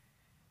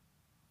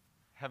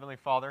Heavenly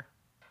Father,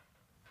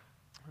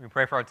 we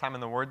pray for our time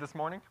in the Word this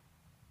morning.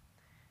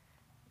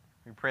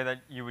 We pray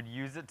that you would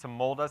use it to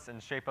mold us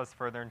and shape us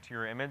further into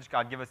your image.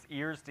 God, give us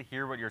ears to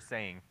hear what you're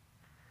saying,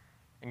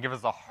 and give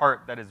us a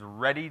heart that is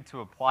ready to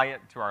apply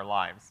it to our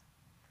lives,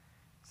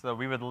 so that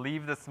we would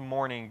leave this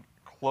morning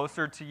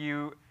closer to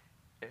you,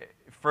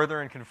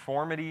 further in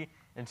conformity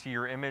into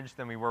your image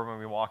than we were when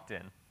we walked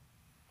in.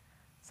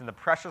 It's in the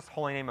precious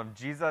holy name of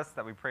Jesus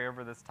that we pray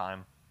over this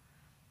time.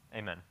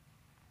 Amen.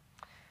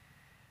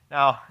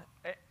 Now,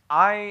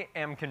 I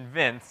am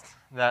convinced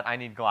that I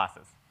need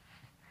glasses.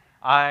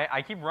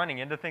 I keep running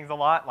into things a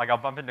lot. Like, I'll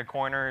bump into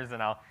corners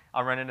and I'll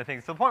run into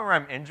things to the point where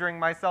I'm injuring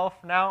myself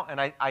now, and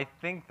I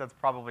think that's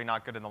probably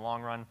not good in the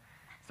long run,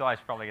 so I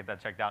should probably get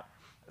that checked out.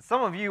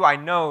 Some of you I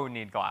know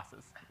need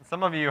glasses.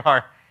 Some of you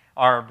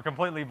are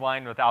completely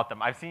blind without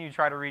them. I've seen you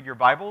try to read your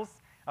Bibles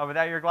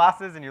without your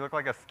glasses, and you look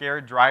like a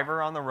scared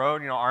driver on the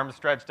road, arms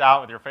stretched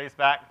out with your face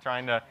back,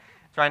 trying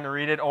to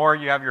read it, or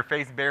you have your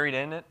face buried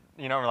in it,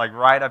 like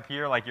right up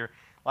here, like you're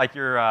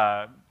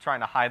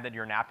trying to hide that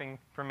you're napping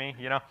from me,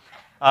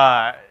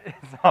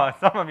 So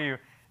some of you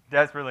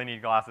desperately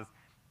need glasses.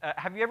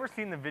 Have you ever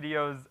seen the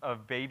videos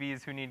of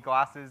babies who need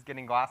glasses,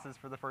 getting glasses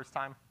for the first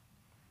time?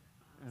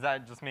 Is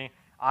that just me?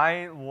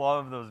 I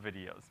love those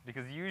videos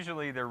because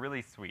usually they're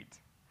really sweet,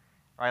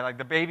 right? Like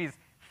the baby's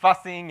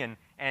fussing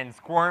and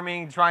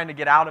squirming, trying to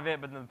get out of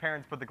it, but then the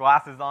parents put the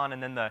glasses on,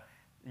 and then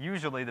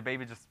usually the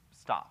baby just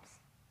stops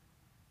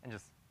and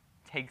just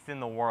takes in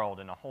the world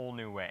in a whole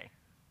new way.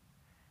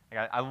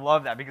 Like I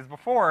love that because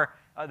before,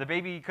 the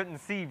baby couldn't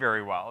see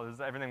very well.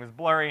 Everything was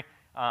blurry,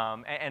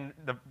 and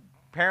the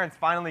parents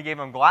finally gave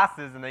them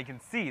glasses, and they can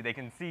see. They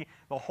can see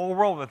the whole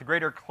world with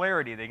greater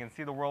clarity. They can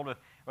see the world with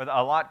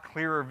a lot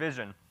clearer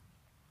vision.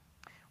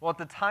 Well, at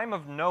the time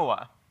of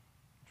Noah,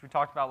 which we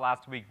talked about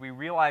last week, we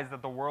realized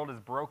that the world is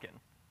broken,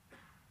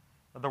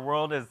 that the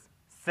world is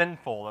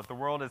sinful, that the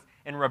world is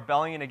in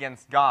rebellion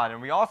against God.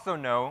 And we also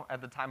know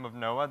at the time of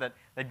Noah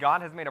that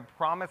God has made a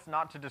promise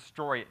not to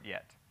destroy it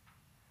yet.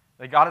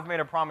 That God has made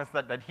a promise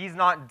that he's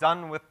not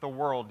done with the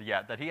world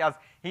yet, that he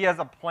has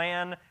a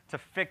plan to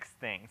fix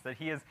things, that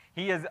he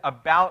is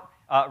about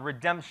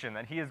redemption,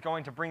 that he is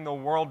going to bring the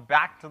world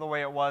back to the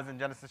way it was in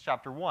Genesis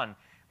chapter 1.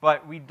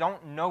 But we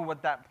don't know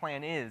what that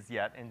plan is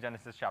yet in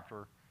Genesis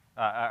chapter,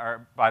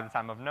 or by the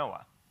time of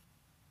Noah.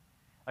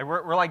 Like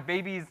we're like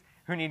babies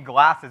who need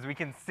glasses. We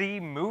can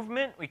see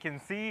movement, we can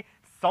see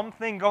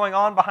something going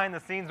on behind the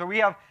scenes, but we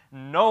have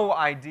no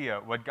idea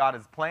what God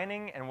is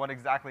planning and what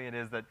exactly it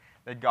is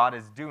that God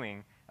is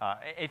doing.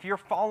 If you're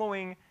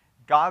following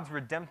God's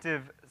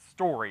redemptive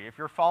story, if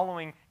you're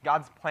following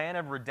God's plan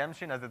of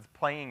redemption as it's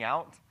playing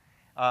out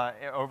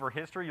over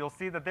history, you'll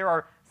see that there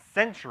are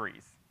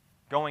centuries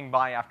going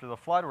by after the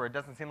flood where it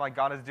doesn't seem like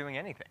God is doing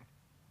anything.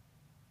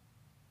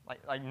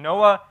 Like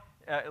Noah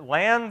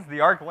lands, the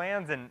ark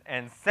lands,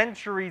 and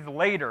centuries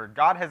later,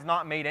 God has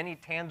not made any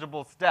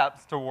tangible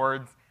steps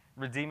towards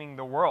redeeming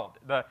the world.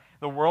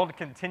 The world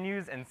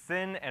continues in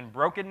sin and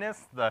brokenness.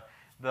 The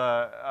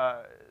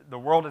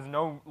world is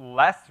no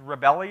less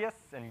rebellious,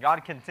 and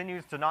God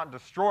continues to not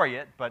destroy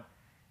it, but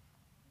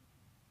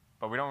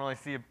we don't really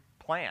see a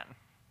plan.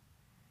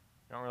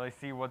 We don't really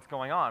see what's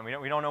going on.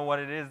 We don't know what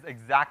it is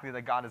exactly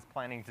that God is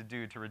planning to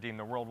do to redeem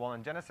the world. Well,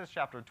 in Genesis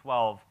chapter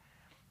 12,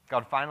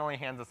 God finally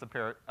hands us a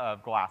pair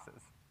of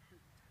glasses.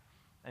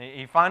 And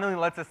he finally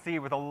lets us see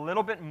with a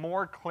little bit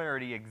more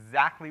clarity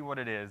exactly what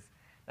it is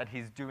that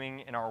he's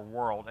doing in our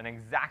world and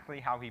exactly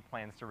how he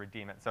plans to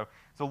redeem it. So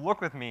look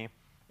with me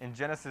in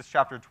Genesis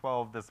chapter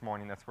 12 this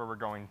morning. That's where we're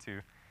going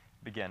to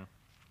begin.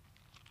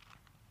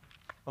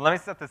 Well, let me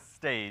set the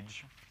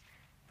stage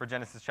for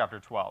Genesis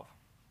chapter 12.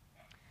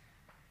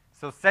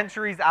 So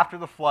centuries after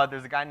the flood,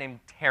 there's a guy named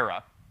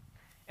Terah.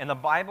 And the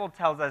Bible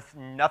tells us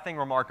nothing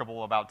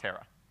remarkable about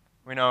Terah.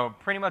 We know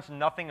pretty much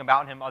nothing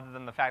about him other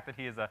than the fact that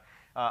he is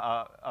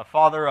a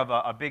father of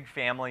a big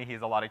family. He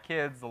has a lot of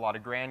kids, a lot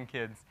of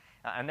grandkids.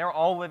 And they're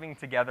all living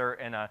together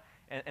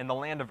in the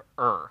land of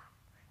Ur,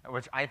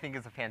 which I think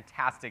is a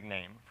fantastic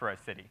name for a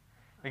city.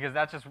 Because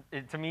that just,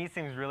 to me,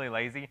 seems really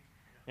lazy.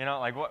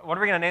 Like, what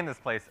are we going to name this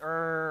place?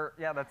 Ur,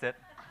 yeah, that's it.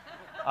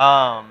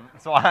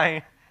 So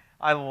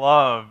I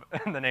love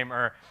the name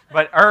Ur.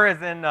 But Ur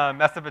is in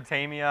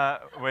Mesopotamia,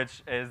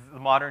 which is the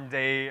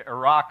modern-day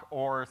Iraq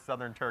or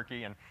southern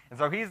Turkey. And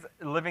so he's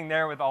living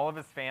there with all of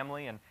his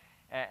family,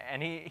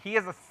 and he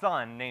has a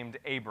son named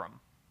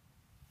Abram.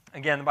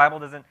 Again, the Bible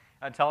doesn't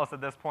tell us at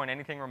this point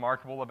anything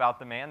remarkable about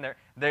the man.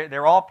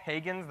 They're all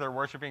pagans. They're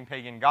worshiping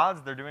pagan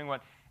gods. They're doing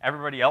what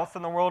everybody else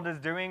in the world is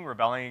doing,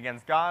 rebelling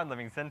against God,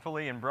 living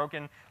sinfully and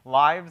broken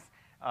lives.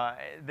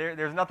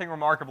 There's nothing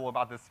remarkable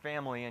about this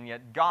family, and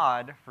yet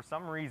God, for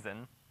some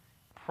reason,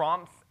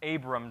 prompts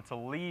Abram to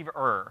leave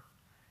Ur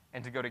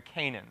and to go to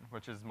Canaan,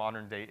 which is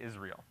modern-day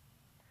Israel.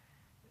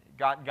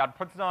 God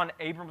puts it on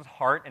Abram's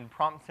heart and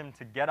prompts him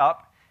to get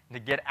up, to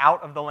get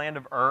out of the land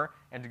of Ur,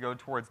 and to go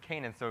towards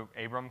Canaan. So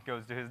Abram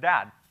goes to his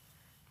dad,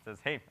 says,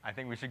 hey, I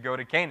think we should go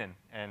to Canaan.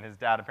 And his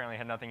dad apparently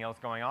had nothing else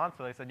going on,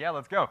 so they said, yeah,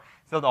 let's go.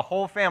 So the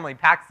whole family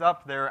packs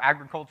up their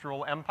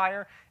agricultural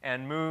empire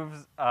and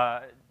moves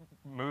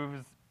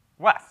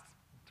west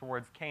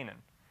towards Canaan.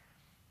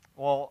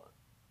 Well,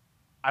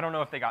 I don't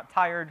know if they got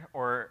tired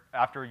or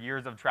after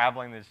years of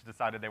traveling, they just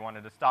decided they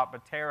wanted to stop.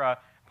 But Terah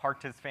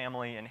parked his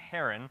family in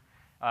Haran,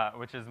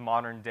 which is in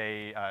modern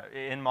day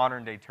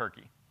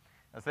Turkey.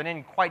 So they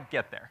didn't quite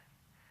get there.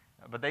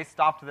 But they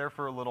stopped there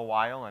for a little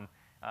while, and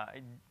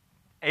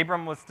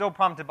Abram was still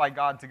prompted by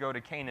God to go to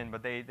Canaan,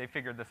 but they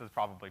figured this is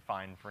probably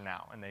fine for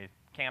now. And they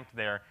camped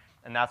there,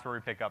 and that's where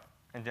we pick up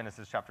in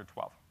Genesis chapter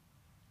 12.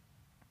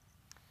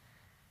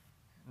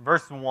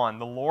 Verse 1,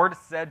 the Lord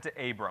said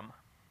to Abram,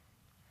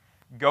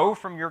 go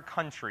from your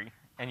country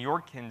and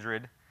your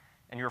kindred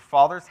and your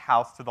father's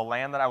house to the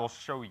land that I will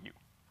show you.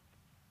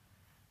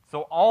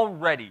 So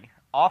already,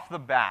 off the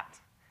bat,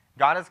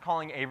 God is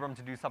calling Abram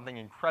to do something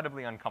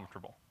incredibly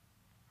uncomfortable.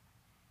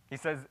 He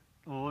says,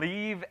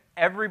 leave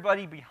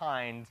everybody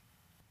behind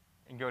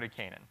and go to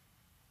Canaan.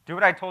 Do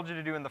what I told you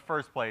to do in the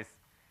first place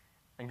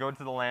and go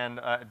to the land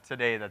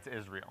today that's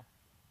Israel.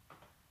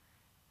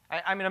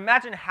 I mean,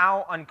 imagine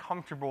how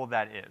uncomfortable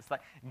that is.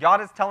 Like,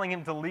 God is telling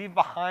him to leave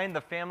behind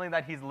the family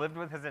that he's lived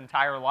with his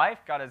entire life.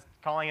 God is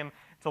calling him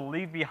to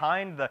leave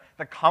behind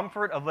the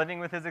comfort of living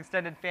with his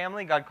extended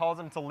family. God calls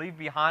him to leave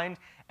behind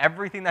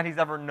everything that he's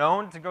ever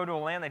known to go to a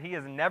land that he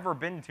has never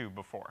been to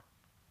before.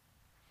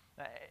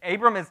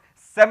 Abram is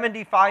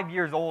 75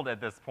 years old at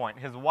this point.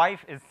 His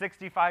wife is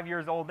 65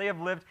 years old. They have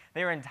lived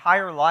their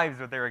entire lives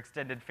with their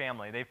extended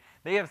family.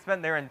 They have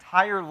spent their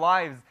entire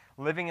lives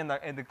living in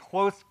the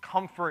close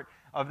comfort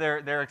of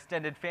their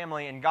extended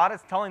family, and God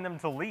is telling them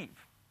to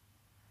leave.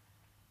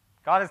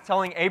 God is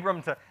telling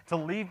Abram to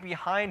leave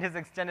behind his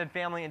extended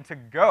family and to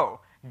go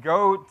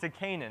to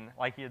Canaan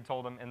like he had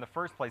told him in the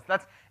first place.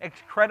 That's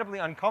incredibly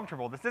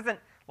uncomfortable. This isn't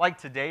like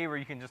today where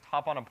you can just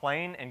hop on a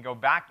plane and go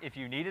back if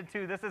you needed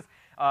to. This is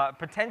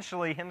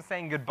potentially him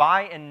saying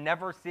goodbye and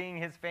never seeing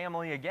his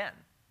family again.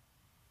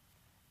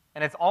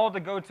 And it's all to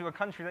go to a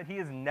country that he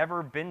has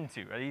never been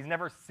to, that he's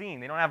never seen.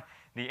 They don't have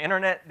the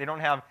internet. They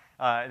don't have,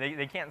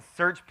 they can't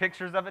search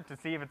pictures of it to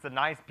see if it's a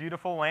nice,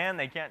 beautiful land.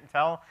 They can't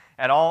tell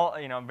at all,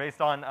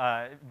 based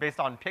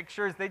on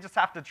pictures. They just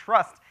have to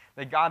trust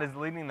that God is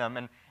leading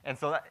them. And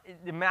so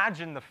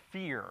imagine the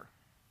fear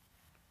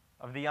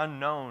of the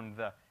unknown,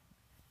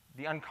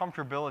 the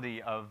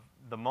uncomfortability of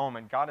the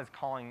moment. God is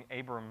calling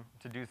Abram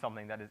to do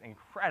something that is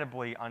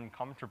incredibly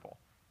uncomfortable.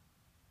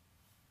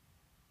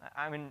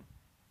 I mean,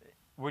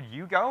 would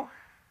you go?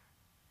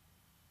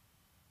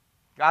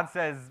 God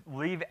says,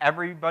 leave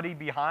everybody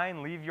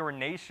behind, leave your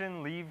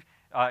nation, leave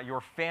your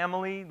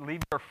family,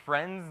 leave your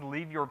friends,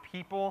 leave your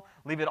people,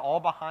 leave it all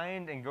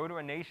behind and go to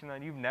a nation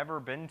that you've never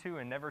been to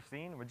and never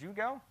seen. Would you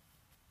go?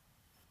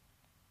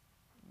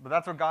 But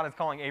that's what God is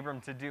calling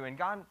Abram to do, and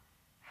God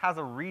has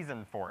a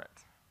reason for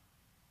it.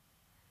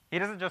 He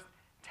doesn't just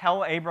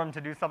tell Abram to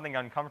do something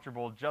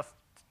uncomfortable just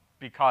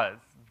because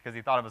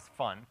he thought it was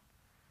fun.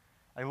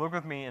 Look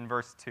with me in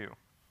verse 2.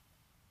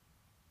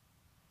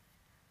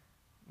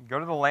 Go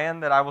to the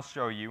land that I will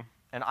show you,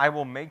 and I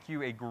will make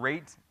you a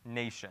great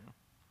nation,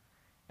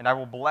 and I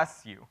will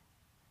bless you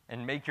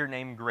and make your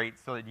name great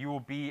so that you will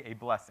be a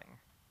blessing.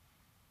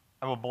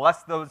 I will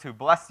bless those who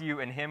bless you,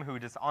 and him who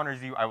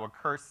dishonors you I will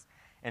curse,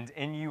 and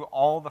in you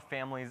all the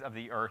families of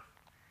the earth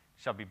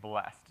shall be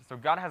blessed. So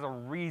God has a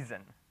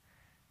reason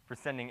for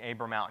sending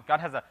Abram out.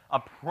 God has a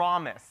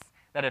promise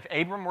that if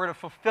Abram were to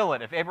fulfill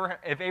it, if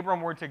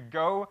Abram were to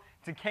go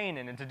to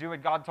Canaan and to do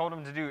what God told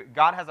him to do,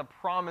 God has a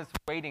promise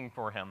waiting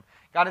for him.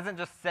 God isn't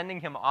just sending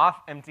him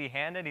off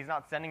empty-handed. He's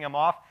not sending him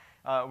off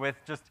with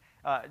just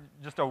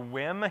a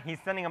whim. He's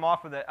sending him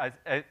off with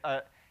an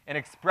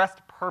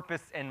expressed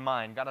purpose in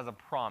mind. God has a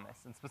promise,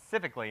 and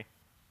specifically,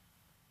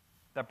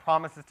 that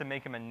promise is to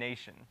make him a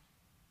nation.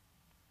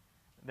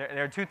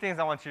 There are two things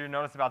I want you to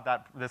notice about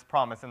this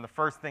promise, and the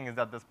first thing is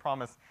that this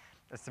promise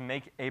is to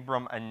make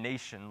Abram a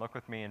nation. Look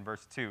with me in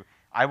verse 2.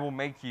 I will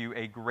make you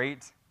a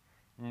great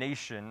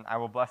nation. I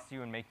will bless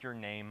you and make your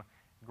name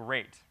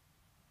great.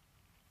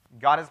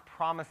 God is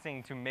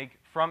promising to make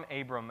from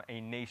Abram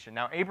a nation.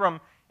 Now, Abram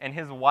and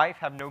his wife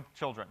have no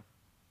children.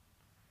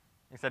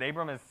 He said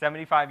Abram is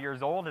 75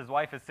 years old. His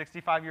wife is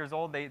 65 years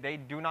old. They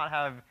do not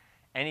have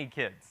any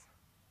kids.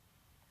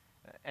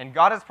 And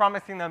God is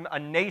promising them a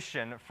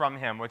nation from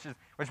him, which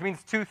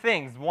means two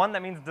things. One,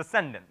 that means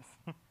descendants.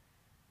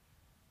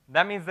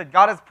 That means that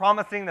God is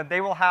promising that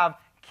they will have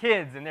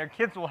kids, and their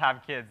kids will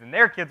have kids, and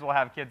their kids will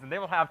have kids, and they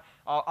will have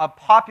a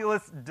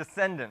populous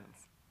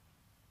descendants.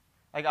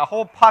 Like a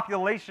whole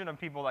population of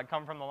people that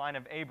come from the line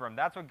of Abram.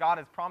 That's what God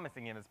is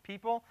promising him, is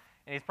people,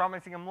 and he's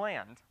promising him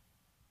land.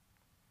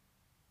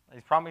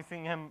 He's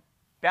promising him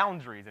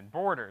boundaries and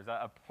borders,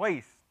 a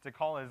place to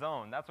call his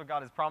own. That's what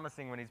God is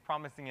promising when he's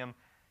promising him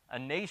a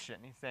nation.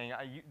 He's saying,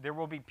 there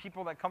will be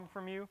people that come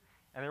from you,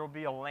 and there will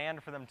be a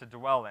land for them to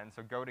dwell in,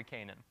 so go to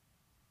Canaan.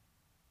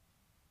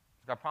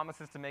 God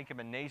promises to make him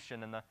a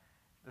nation, and the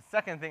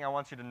second thing I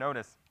want you to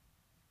notice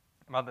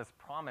about this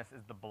promise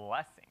is the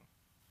blessing.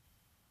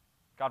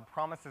 God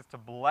promises to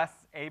bless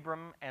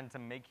Abram and to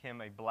make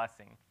him a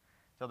blessing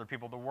to other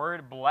people. The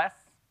word bless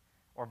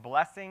or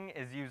blessing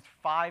is used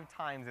 5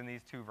 times in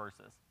these 2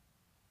 verses.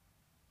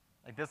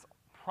 Like, this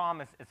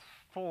promise is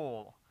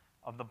full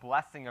of the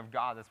blessing of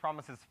God. This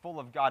promise is full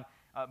of God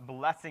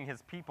blessing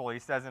his people. He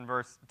says in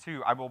verse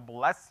 2, I will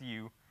bless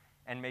you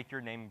and make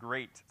your name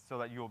great so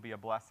that you will be a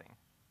blessing.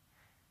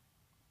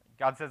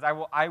 God says,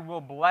 I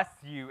will bless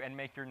you and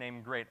make your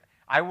name great.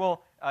 I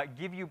will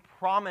give you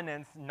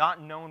prominence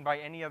not known by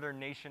any other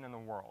nation in the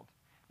world.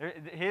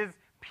 His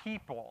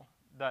people,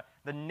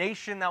 the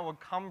nation that will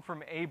come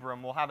from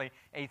Abram, will have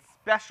a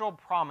special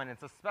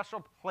prominence, a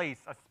special place,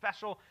 a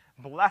special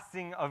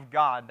blessing of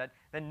God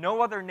that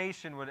no other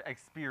nation would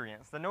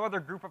experience, that no other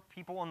group of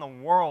people in the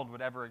world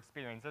would ever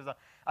experience. There's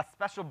a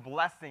special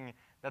blessing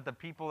that the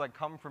people that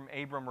come from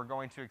Abram were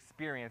going to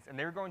experience, and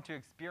they're going to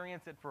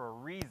experience it for a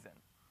reason.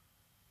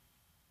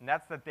 And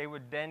that's that they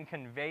would then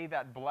convey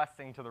that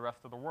blessing to the rest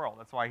of the world.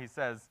 That's why he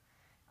says,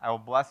 I will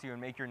bless you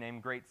and make your name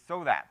great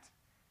so that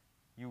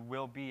you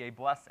will be a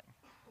blessing.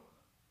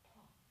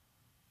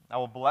 I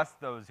will bless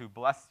those who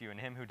bless you, and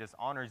him who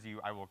dishonors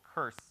you I will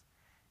curse,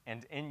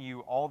 and in you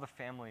all the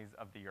families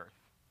of the earth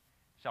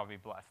shall be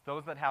blessed.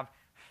 Those that have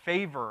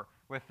favor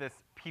with this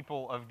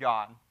people of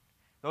God,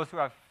 those who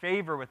have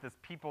favor with this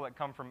people that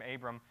come from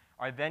Abram,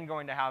 are then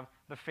going to have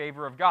the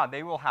favor of God.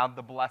 They will have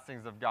the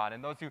blessings of God.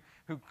 And those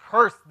who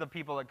curse the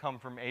people that come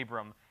from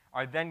Abram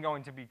are then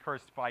going to be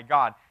cursed by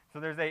God. So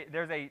there's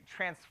a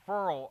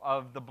transferal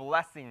of the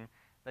blessing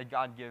that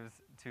God gives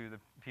to the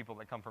people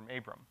that come from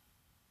Abram.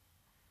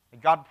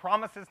 And God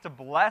promises to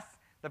bless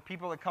the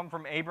people that come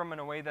from Abram in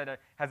a way that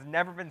has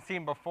never been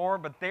seen before,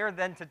 but they're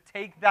then to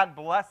take that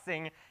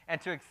blessing and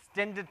to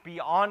extend it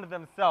beyond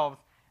themselves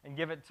and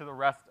give it to the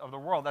rest of the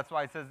world. That's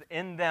why it says,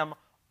 in them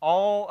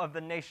all of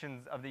the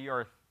nations of the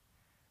earth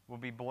will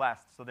be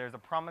blessed. So there's a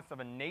promise of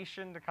a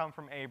nation to come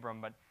from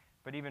Abram,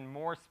 but even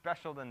more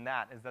special than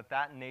that is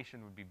that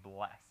nation would be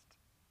blessed.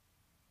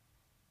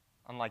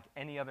 Unlike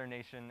any other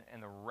nation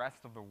in the rest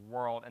of the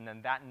world, and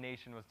then that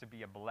nation was to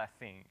be a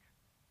blessing.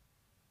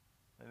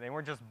 They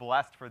weren't just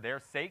blessed for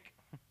their sake.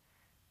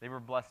 They were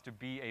blessed to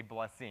be a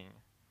blessing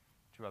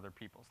to other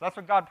people. So that's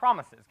what God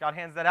promises. God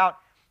hands that out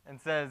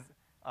and says,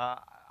 I'm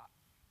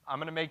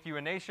going to make you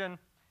a nation,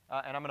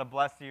 and I'm going to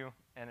bless you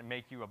and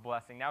make you a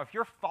blessing. Now, if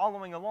you're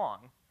following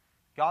along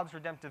God's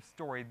redemptive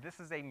story, this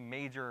is a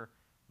major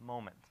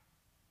moment.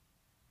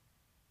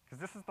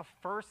 Because this is the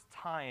first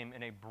time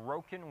in a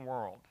broken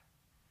world,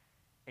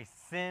 a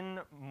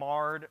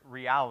sin-marred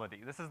reality.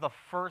 This is the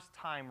first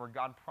time where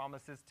God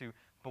promises to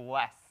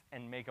bless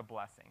and make a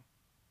blessing.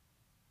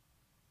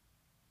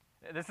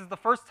 This is the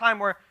first time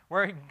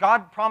where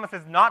God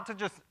promises not to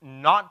just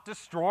not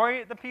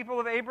destroy the people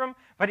of Abram,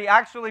 but he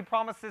actually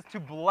promises to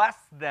bless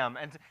them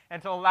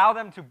and to allow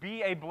them to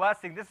be a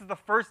blessing. This is the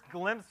first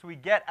glimpse we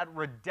get at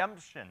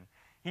redemption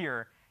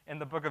here in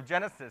the book of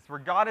Genesis, where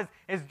God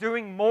is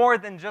doing more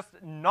than just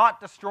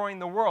not destroying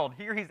the world.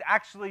 Here he's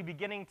actually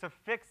beginning to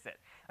fix it.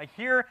 Like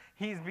here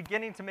he's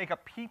beginning to make a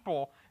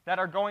people that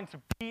are going to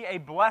be a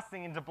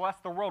blessing and to bless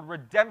the world.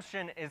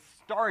 Redemption is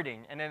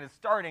starting, and it is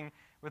starting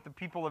with the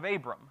people of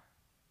Abram.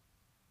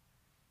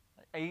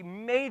 A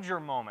major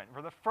moment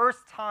for the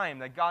first time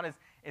that God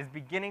is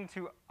beginning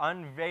to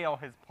unveil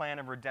his plan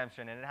of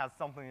redemption, and it has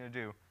something to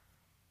do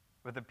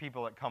with the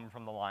people that come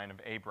from the line of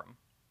Abram.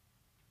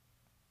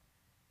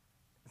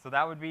 So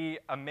that would be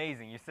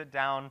amazing. You sit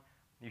down,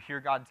 you hear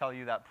God tell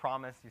you that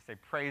promise, you say,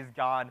 praise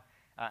God,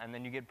 and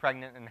then you get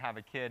pregnant and have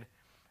a kid.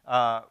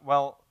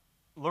 Well,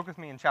 look with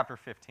me in chapter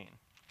 15.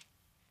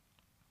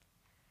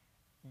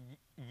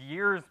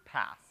 Years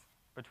pass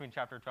between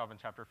chapter 12 and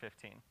chapter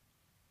 15.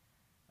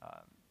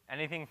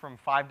 Anything from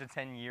 5 to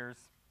 10 years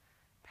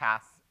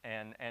pass,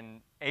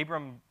 and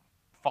Abram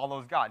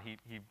follows God.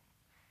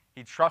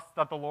 He trusts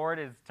that the Lord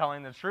is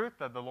telling the truth,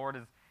 that the Lord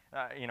is,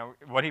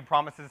 what he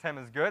promises him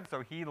is good,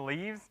 so he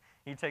leaves.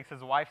 He takes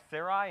his wife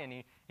Sarai, and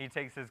he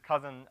takes his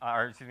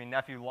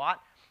nephew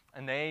Lot,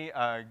 and they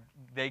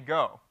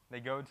go.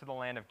 They go to the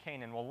land of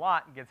Canaan. Well,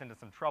 Lot gets into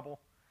some trouble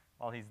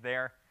while he's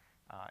there,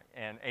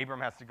 and Abram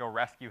has to go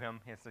rescue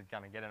him. He has to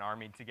kind of get an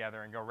army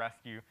together and go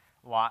rescue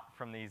Lot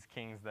from these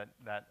kings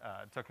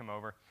that took him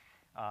over.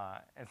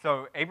 And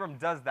so Abram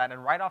does that,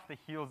 and right off the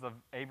heels of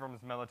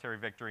Abram's military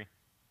victory,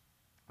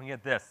 we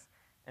get this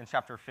in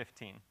chapter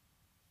 15.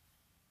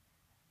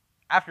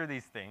 After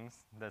these things,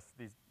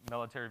 these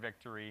military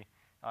victory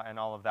and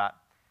all of that,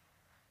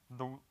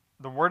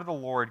 the word of the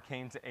Lord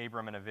came to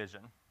Abram in a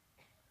vision.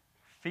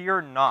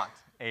 Fear not,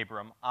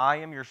 Abram, I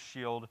am your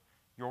shield,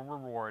 your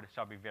reward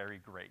shall be very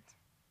great.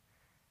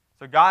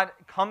 So God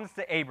comes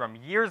to Abram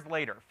years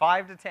later,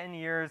 5 to 10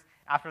 years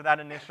after that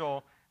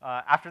initial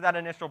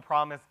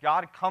promise.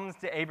 God comes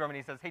to Abram and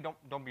he says, "Hey,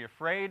 don't be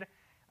afraid,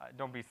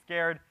 don't be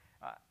scared.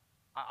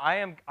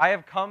 I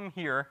have come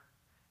here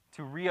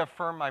to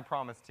reaffirm my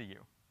promise to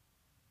you.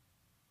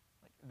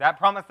 That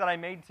promise that I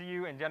made to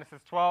you in Genesis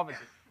 12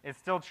 is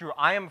still true.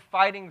 I am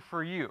fighting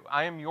for you.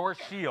 I am your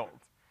shield.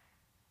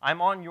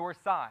 I'm on your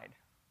side."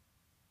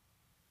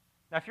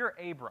 Now, if you're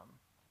Abram,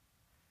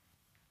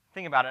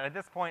 think about it. At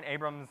this point,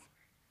 Abram's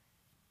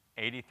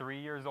 83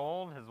 years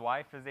old. His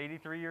wife is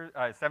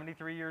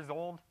 73 years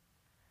old,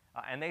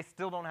 and they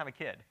still don't have a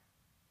kid.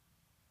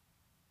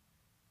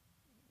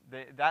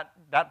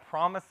 That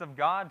promise of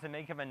God to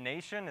make him a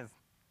nation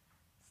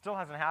still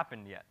hasn't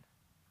happened yet.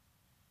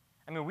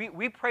 I mean,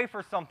 we pray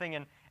for something,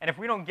 and if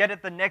we don't get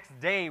it the next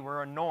day,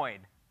 we're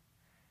annoyed,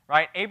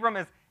 right?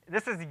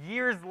 This is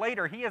years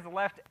later. He has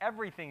left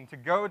everything to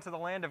go to the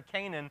land of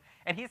Canaan,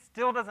 and he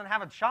still doesn't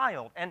have a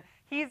child. And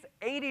he's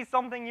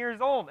 80-something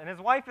years old, and his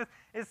wife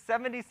is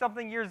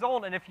 70-something years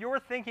old. And if you're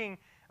thinking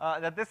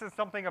that this is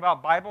something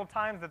about Bible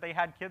times, that they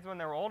had kids when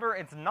they were older,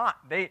 it's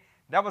not.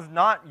 That was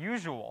not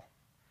usual.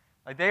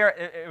 Like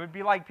it would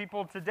be like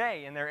people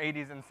today in their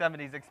 80s and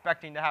 70s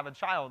expecting to have a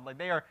child. Like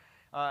they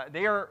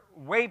are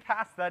way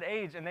past that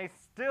age, and they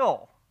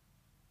still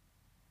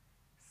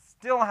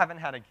haven't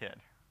had a kid.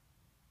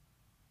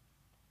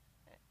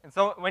 And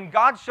so when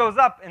God shows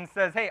up and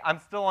says, hey, I'm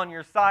still on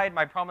your side,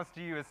 my promise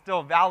to you is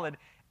still valid,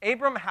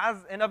 Abram has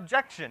an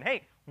objection.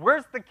 Hey,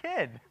 where's the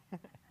kid?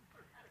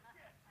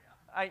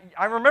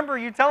 I remember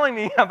you telling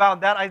me about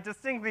that. I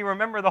distinctly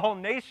remember the whole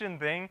nation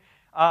thing.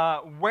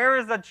 Where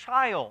is a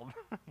child?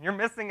 You're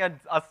missing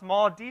a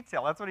small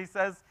detail. That's what he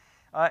says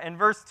in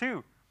verse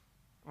 2.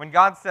 When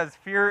God says,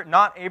 fear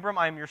not, Abram,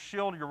 I am your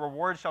shield, your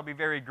reward shall be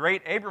very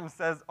great. Abram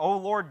says, O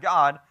Lord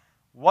God,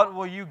 what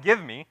will you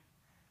give me?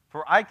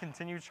 For I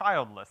continue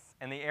childless,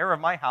 and the heir of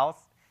my house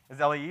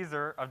is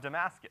Eliezer of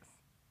Damascus.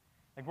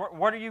 Like,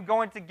 what are you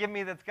going to give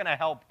me that's going to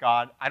help,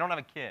 God? I don't have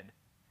a kid.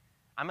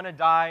 I'm going to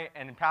die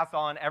and pass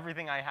on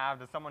everything I have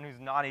to someone who's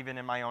not even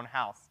in my own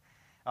house.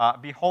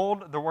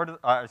 Behold,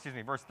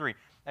 verse 3.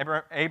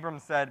 Abram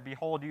said,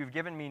 behold, you've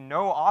given me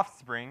no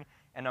offspring,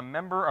 and a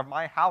member of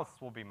my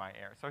house will be my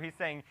heir. So he's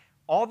saying,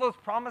 all those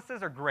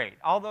promises are great.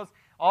 All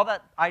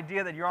that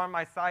idea that you're on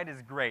my side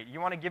is great.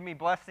 You want to give me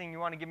blessing, you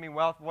want to give me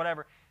wealth,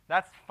 whatever.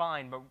 That's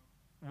fine, but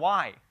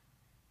why?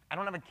 I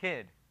don't have a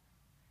kid.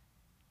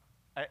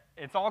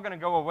 It's all going to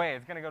go away.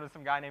 It's going to go to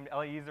some guy named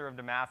Eliezer of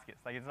Damascus.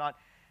 Like, it's not,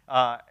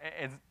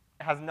 it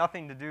has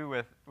nothing to do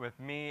with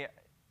me.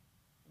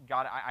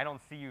 God, I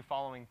don't see you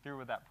following through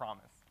with that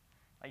promise.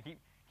 Like,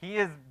 he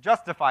is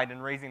justified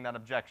in raising that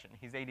objection.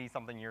 He's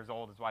 80-something years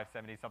old, his wife's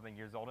 70-something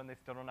years old, and they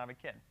still don't have a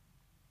kid.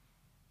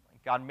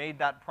 Like, God made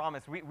that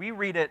promise. We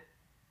read it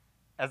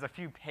as a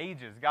few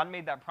pages. God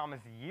made that promise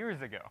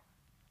years ago.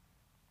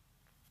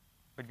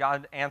 But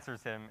God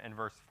answers him in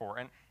verse 4.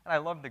 And I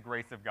love the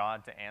grace of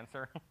God to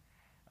answer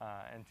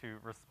and to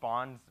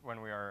respond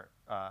when we are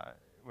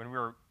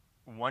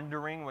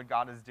wondering what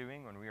God is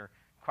doing, when we are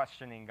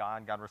questioning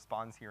God. God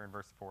responds here in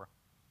verse 4.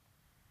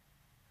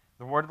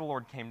 The word of the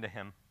Lord came to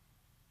him.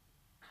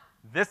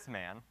 This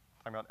man,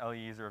 talking about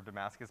Eliezer of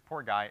Damascus,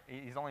 poor guy,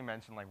 he's only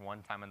mentioned like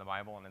one time in the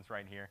Bible, and it's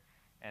right here.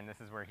 And this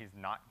is where he's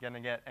not going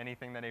to get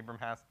anything that Abram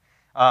has.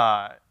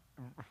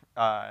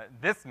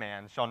 This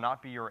man shall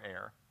not be your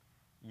heir.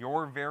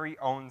 Your very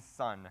own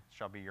son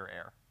shall be your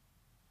heir.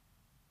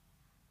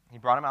 He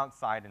brought him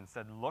outside and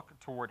said, look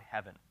toward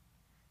heaven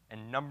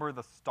and number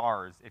the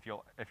stars if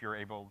you're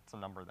able to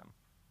number them.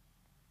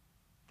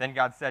 Then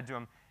God said to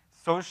him,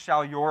 so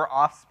shall your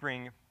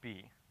offspring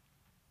be.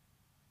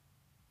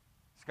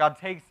 So God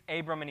takes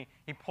Abram and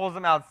he pulls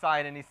him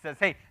outside and he says,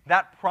 hey,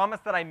 that promise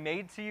that I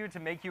made to you to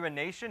make you a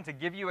nation, to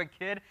give you a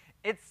kid,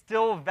 it's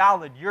still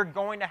valid. You're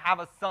going to have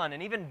a son.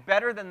 And even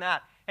better than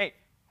that, hey,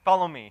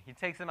 follow me. He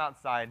takes him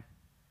outside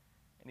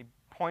and he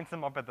points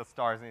him up at the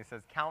stars and he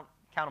says, count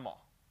them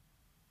all.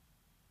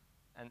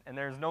 And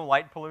there's no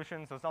light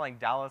pollution, so it's not like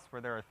Dallas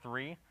where there are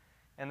 3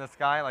 in the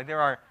sky. Like,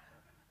 there are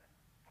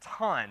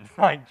tons,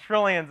 like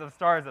trillions of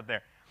stars up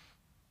there.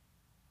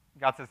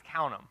 God says,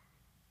 count them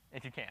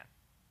if you can.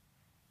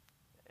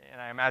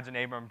 And I imagine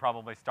Abram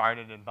probably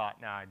started and thought,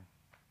 no, I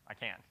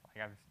can't.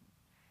 Like,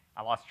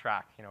 I lost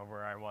track,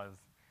 where I was.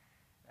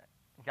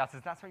 God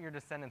says, that's what your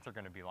descendants are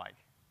going to be like.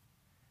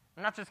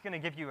 I'm not just going to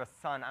give you a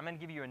son. I'm going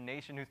to give you a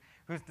nation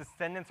whose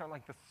descendants are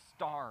like the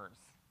stars.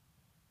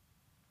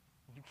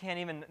 You can't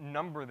even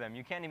number them.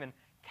 You can't even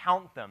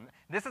count them.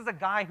 This is a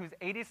guy who's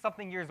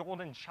 80-something years old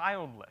and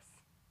childless.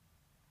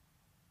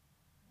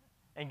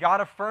 And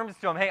God affirms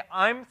to him, hey,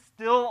 I'm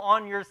still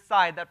on your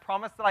side. That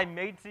promise that I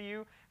made to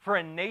you for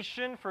a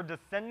nation, for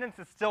descendants,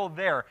 is still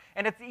there.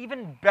 And it's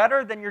even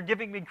better than you're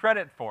giving me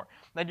credit for.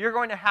 That you're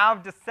going to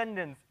have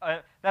descendants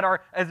that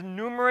are as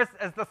numerous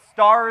as the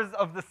stars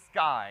of the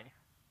sky.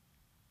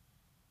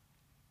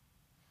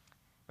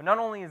 But not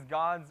only is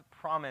God's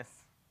promise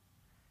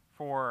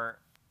for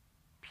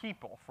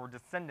people, for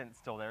descendants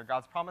still there,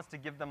 God's promise to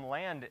give them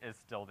land is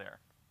still there.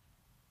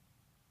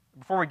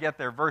 Before we get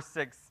there, verse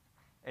 6,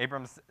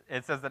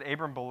 it says that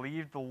Abram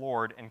believed the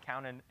Lord and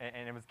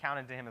it was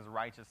counted to him as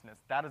righteousness.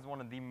 That is one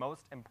of the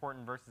most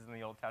important verses in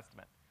the Old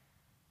Testament.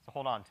 So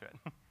hold on to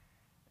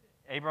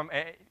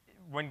it.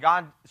 When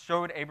God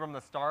showed Abram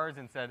the stars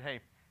and said, hey,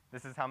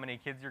 this is how many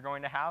kids you're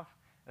going to have,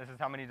 this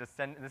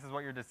is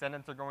what your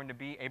descendants are going to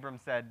be, Abram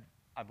said,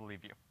 I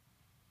believe you.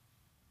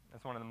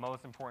 That's one of the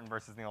most important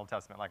verses in the Old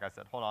Testament. Like I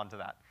said, hold on to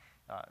that.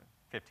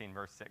 15,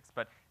 verse 6.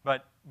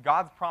 But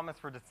God's promise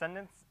for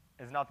descendants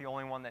is not the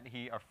only one that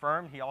he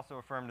affirmed. He also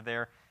affirmed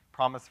their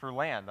promise for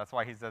land. That's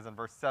why he says in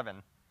verse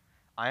 7,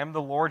 I am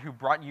the Lord who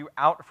brought you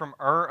out from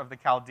Ur of the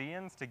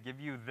Chaldeans to give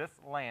you this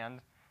land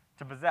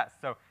to possess.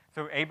 So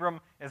Abram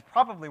is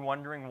probably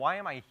wondering, why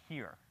am I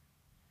here?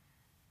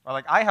 Or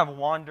like, I have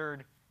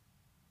wandered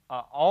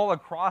all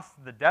across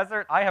the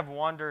desert. I have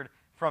wandered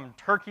from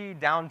Turkey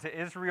down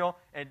to Israel.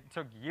 It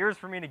took years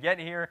for me to get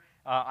here.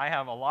 I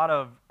have a lot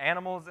of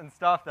animals and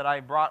stuff that I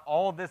brought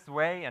all this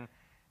way, and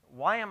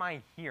why am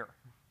I here?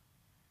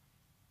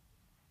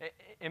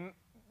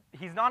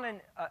 He's not in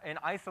an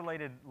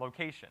isolated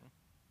location.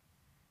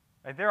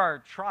 Like, there are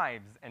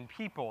tribes and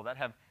people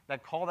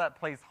that call that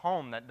place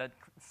home, that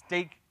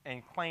stake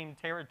and claim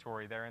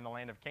territory there in the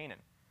land of Canaan.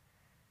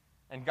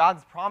 And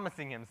God's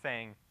promising him,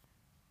 saying,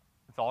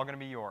 it's all going to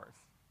be yours.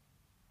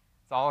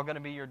 It's all going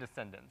to be your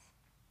descendants.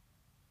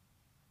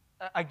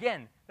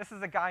 Again, this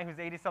is a guy who's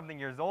 80-something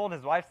years old,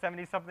 his wife's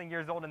 70-something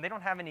years old, and they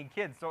don't have any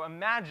kids. So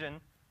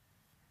imagine,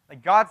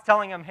 like, God's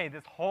telling him, hey,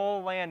 this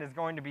whole land is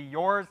going to be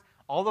yours.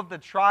 All of the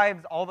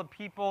tribes, all the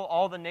people,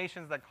 all the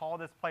nations that call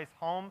this place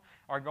home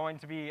are going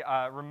to be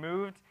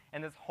removed,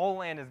 and this whole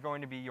land is going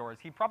to be yours.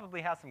 He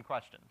probably has some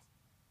questions.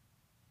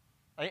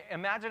 Like,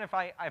 imagine if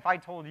I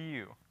told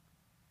you,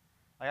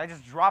 like, I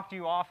just dropped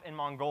you off in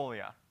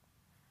Mongolia,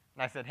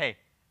 and I said, hey,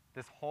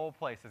 this whole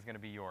place is going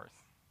to be yours.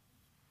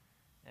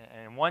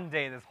 And one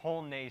day, this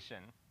whole nation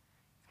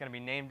is going to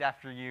be named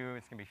after you.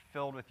 It's going to be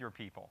filled with your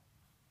people.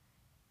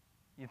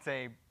 You'd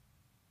say,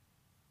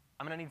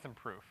 I'm going to need some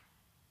proof.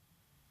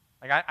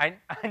 Like,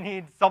 I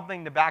need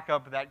something to back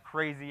up that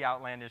crazy,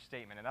 outlandish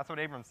statement. And that's what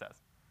Abram says.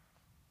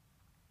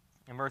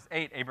 In verse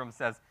 8, Abram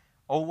says,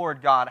 O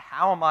Lord God,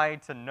 how am I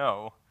to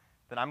know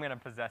that I'm going to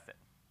possess it?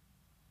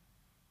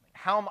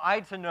 How am I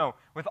to know,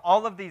 with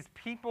all of these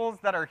peoples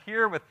that are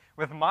here,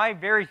 with my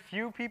very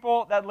few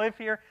people that live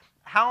here,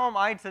 how am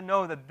I to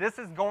know that this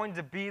is going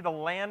to be the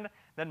land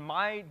that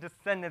my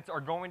descendants are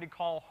going to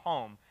call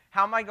home?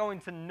 How am I going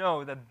to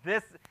know that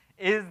this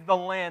is the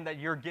land that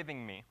you're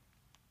giving me?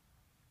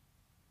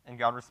 And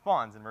God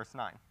responds in verse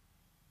 9.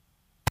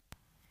 He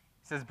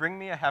says, bring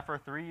me a heifer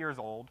 3 years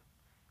old,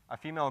 a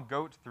female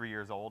goat 3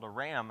 years old, a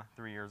ram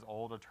 3 years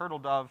old, a turtle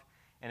dove,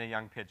 and a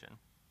young pigeon.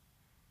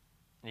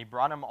 And he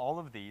brought him all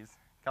of these,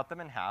 cut them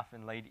in half,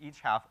 and laid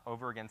each half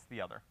over against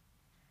the other.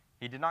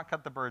 He did not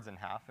cut the birds in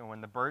half, and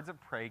when the birds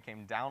of prey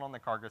came down on the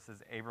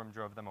carcasses, Abram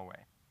drove them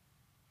away.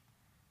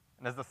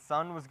 And as the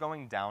sun was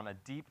going down, a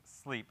deep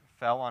sleep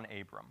fell on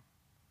Abram.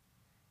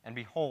 And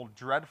behold,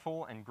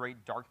 dreadful and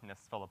great darkness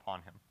fell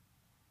upon him.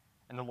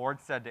 And the Lord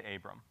said to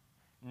Abram,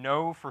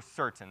 know for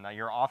certain that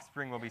your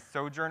offspring will be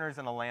sojourners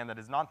in a land that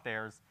is not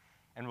theirs,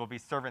 and will be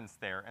servants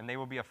there, and they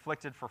will be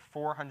afflicted for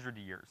 400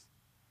 years.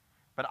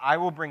 But I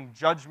will bring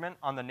judgment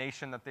on the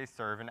nation that they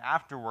serve, and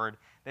afterward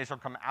they shall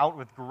come out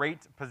with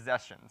great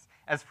possessions.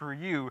 As for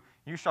you,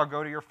 you shall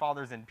go to your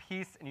fathers in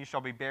peace, and you shall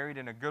be buried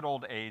in a good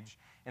old age,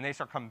 and they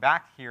shall come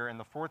back here in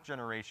the 4th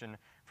generation,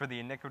 for the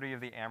iniquity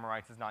of the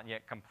Amorites is not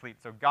yet complete.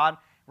 So God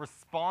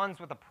responds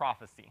with a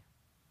prophecy.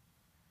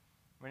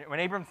 When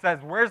Abram says,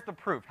 where's the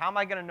proof? How am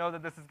I going to know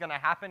that this is going to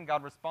happen?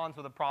 God responds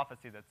with a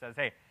prophecy that says,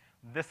 hey,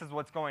 this is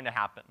what's going to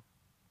happen.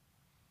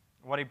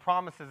 What he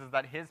promises is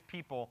that his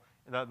people,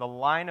 the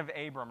line of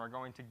Abram, are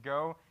going to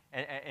go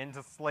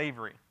into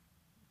slavery.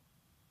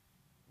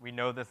 We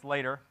know this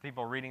later.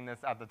 People reading this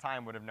at the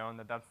time would have known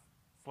that that's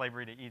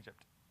slavery to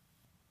Egypt.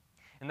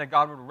 And that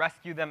God would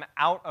rescue them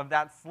out of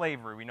that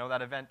slavery. We know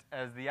that event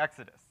as the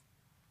Exodus.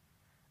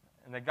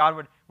 And that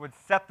God would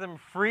set them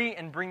free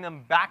and bring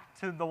them back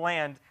to the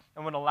land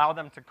and would allow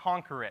them to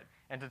conquer it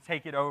and to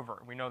take it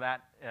over. We know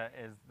that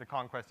is the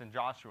conquest in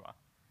Joshua.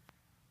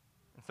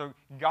 And so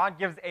God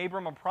gives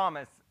Abram a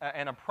promise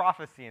and a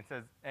prophecy, and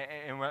says,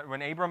 and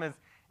when Abram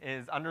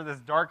is under this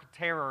dark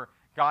terror,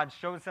 God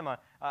shows him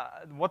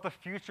what the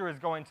future is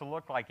going to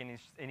look like, and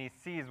he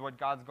sees what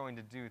God's going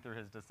to do through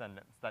his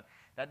descendants.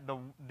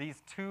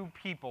 These two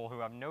people who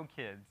have no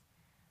kids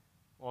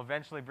will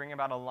eventually bring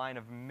about a line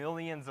of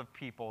millions of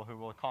people who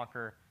will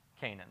conquer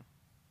Canaan.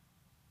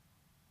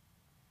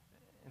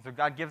 And so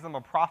God gives them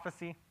a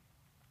prophecy,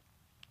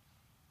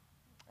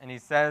 and he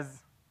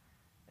says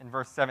in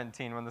verse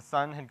 17, when the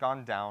sun had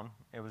gone down,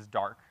 it was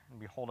dark, and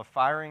behold,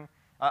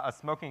 a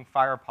smoking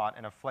firepot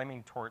and a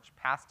flaming torch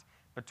passed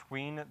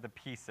between the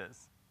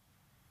pieces.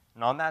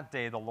 And on that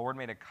day the Lord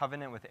made a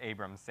covenant with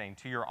Abram, saying,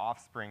 to your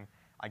offspring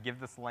I give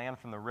this land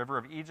from the river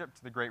of Egypt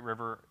to the great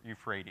river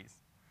Euphrates,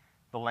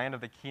 the land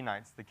of the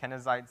Kenites, the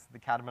Kenizzites, the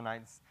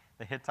Kadmonites,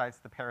 the Hittites,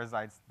 the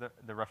Perizzites,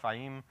 the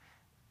Rephaim,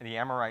 the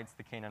Amorites,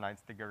 the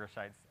Canaanites, the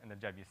Girgashites, and the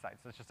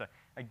Jebusites. So it's just,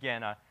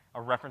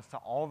 a reference to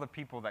all the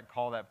people that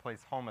call that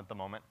place home at the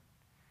moment,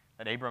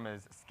 that Abram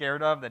is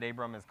scared of, that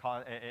Abram is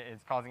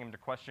causing him to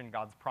question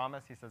God's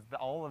promise. He says that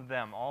all of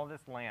them, all of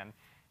this land,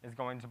 is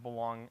going to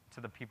belong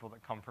to the people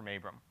that come from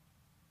Abram.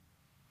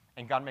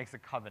 And God makes a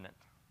covenant.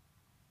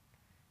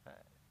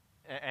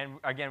 And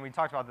again, we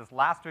talked about this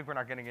last week. We're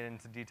not going to get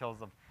into details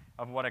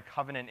of what a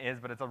covenant is,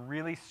 but it's a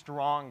really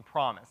strong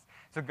promise.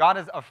 So God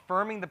is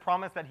affirming the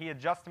promise that he had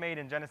just made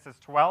in Genesis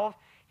 12.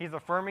 He's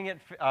affirming it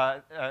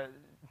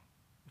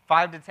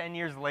 5 to 10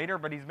 years later,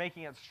 but he's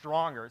making it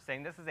stronger,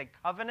 saying this is a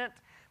covenant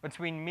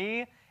between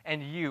me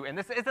and you. And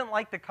this isn't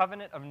like the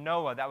covenant of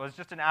Noah that was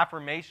just an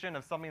affirmation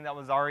of something that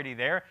was already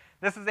there.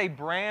 This is a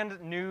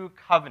brand new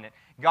covenant.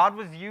 God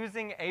was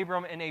using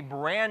Abram in a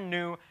brand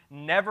new,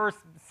 never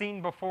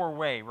seen before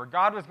way, where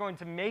God was going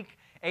to make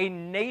a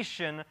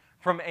nation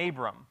from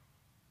Abram.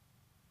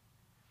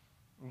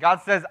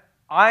 God says,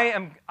 I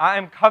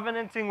am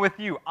covenanting with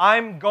you.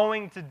 I'm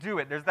going to do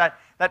it. There's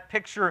that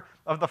picture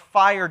of the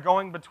fire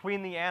going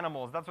between the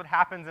animals. That's what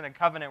happens in a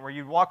covenant, where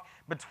you walk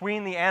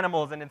between the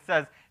animals and it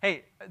says,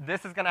 hey,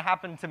 this is going to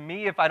happen to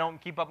me if I don't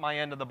keep up my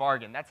end of the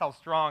bargain. That's how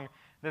strong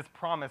this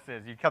promise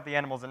is. You cut the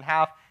animals in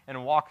half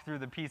and walk through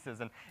the pieces.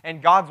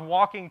 And God's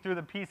walking through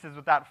the pieces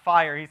with that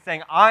fire. He's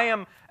saying, I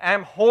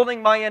am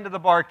holding my end of the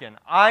bargain.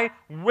 I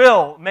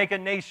will make a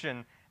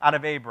nation out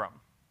of Abram.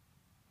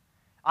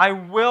 I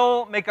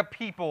will make a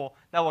people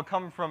that will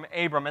come from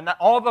Abram, and that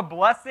all the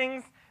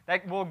blessings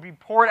that will be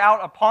poured out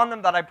upon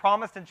them that I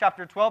promised in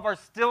chapter 12 are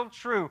still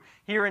true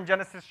here in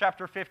Genesis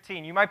chapter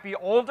 15. You might be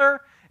older,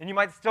 and you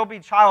might still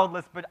be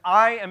childless, but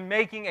I am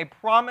making a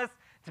promise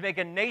to make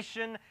a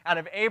nation out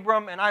of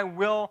Abram, and I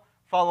will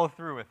follow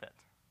through with it.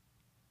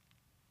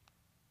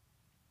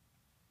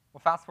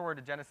 Well, fast forward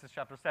to Genesis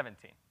chapter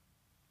 17.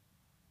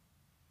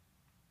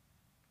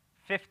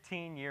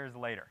 15 years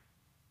later.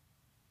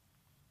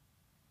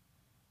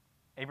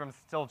 Abram's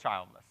still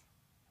childless.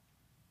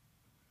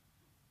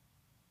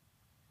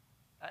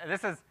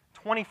 This is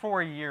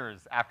 24 years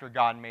after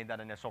God made that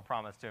initial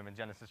promise to him in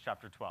Genesis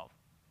chapter 12.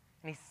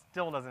 And he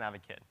still doesn't have a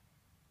kid.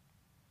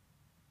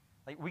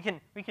 Like we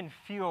can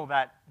feel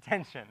that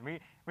tension.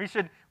 We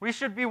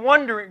should be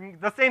wondering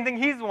the same thing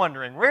he's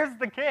wondering. Where's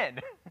the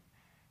kid?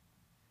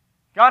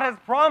 God has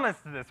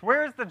promised this.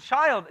 Where's the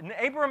child? And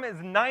Abram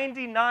is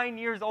 99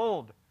 years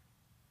old.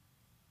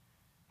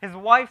 His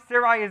wife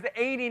Sarai is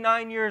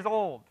 89 years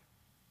old.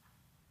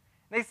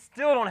 They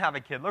still don't have a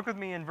kid. Look with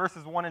me in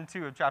verses 1 and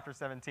 2 of chapter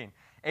 17.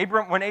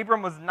 When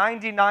Abram was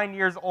 99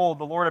 years old,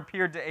 the Lord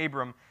appeared to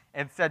Abram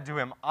and said to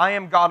him, I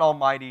am God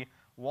Almighty.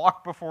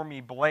 Walk before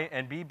me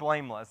and be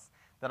blameless,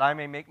 that I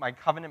may make my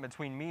covenant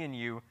between me and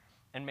you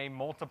and may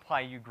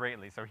multiply you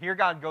greatly. So here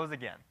God goes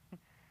again.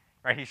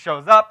 Right? He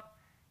shows up.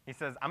 He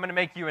says, I'm going to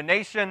make you a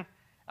nation.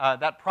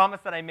 That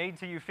promise that I made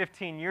to you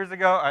 15 years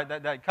ago,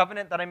 that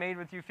covenant that I made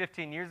with you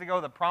 15 years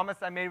ago, the promise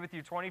I made with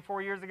you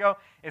 24 years ago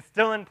is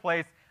still in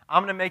place.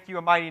 I'm going to make you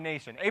a mighty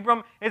nation.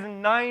 Abram is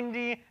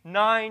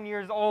 99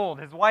 years old.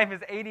 His wife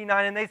is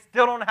 89, and they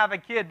still don't have a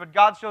kid, but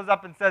God shows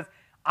up and says,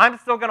 I'm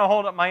still going to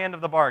hold up my end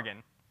of the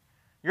bargain.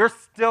 You're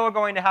still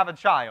going to have a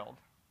child,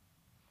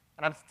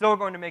 and I'm still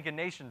going to make a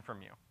nation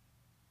from you.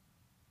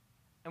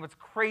 And what's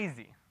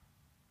crazy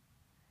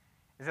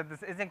is that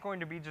this isn't going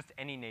to be just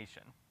any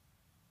nation.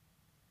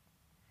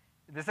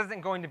 This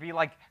isn't going to be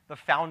like the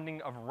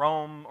founding of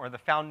Rome or the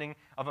founding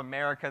of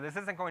America. This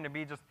isn't going to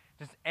be just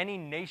any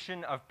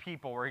nation of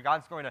people where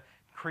God's going to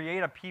create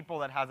a people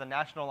that has a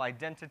national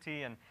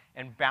identity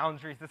and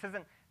boundaries. This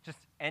isn't just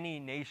any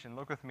nation.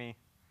 Look with me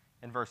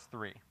in verse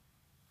 3.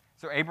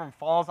 So Abram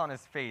falls on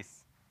his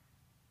face.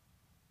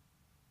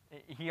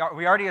 We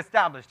already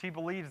established he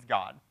believes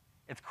God.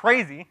 It's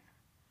crazy.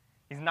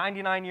 He's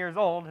 99 years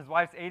old. His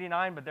wife's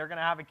 89, but they're going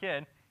to have a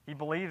kid. He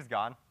believes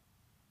God.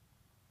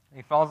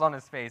 He falls on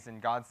his face,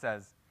 and God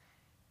says,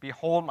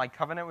 Behold, my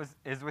covenant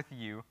is with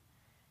you,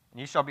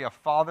 and you shall be a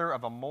father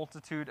of a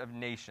multitude of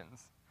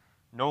nations.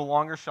 No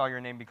longer shall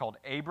your name be called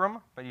Abram,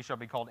 but you shall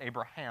be called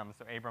Abraham.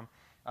 So Abram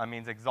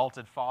means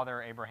exalted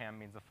father. Abraham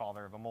means the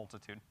father of a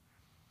multitude.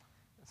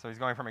 So he's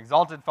going from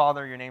exalted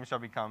father, your name shall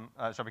be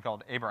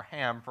called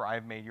Abraham, for I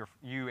have made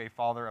you a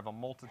father of a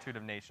multitude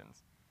of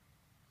nations.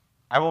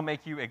 I will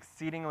make you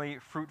exceedingly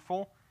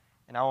fruitful,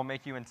 and I will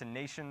make you into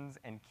nations,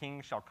 and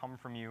kings shall come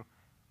from you.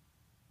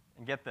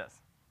 And get this.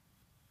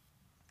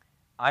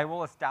 I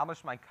will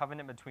establish my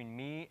covenant between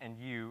me and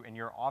you and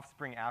your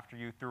offspring after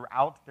you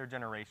throughout their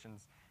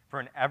generations for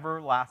an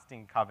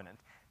everlasting covenant,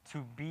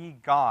 to be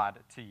God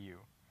to you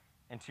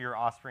and to your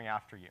offspring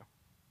after you.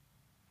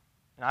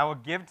 And I will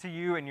give to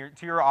you and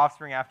to your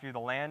offspring after you the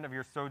land of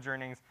your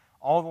sojournings,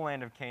 all the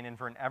land of Canaan,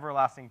 for an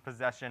everlasting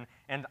possession,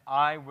 and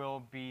I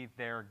will be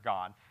their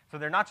God. So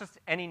they're not just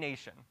any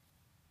nation.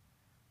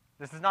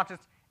 This is not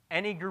just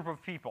any group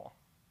of people.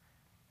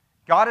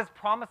 God is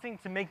promising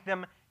to make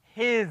them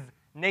his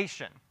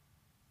nation.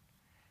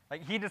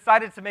 Like he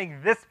decided to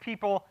make this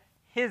people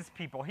his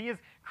people. He is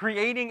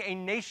creating a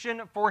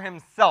nation for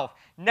himself.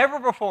 Never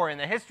before in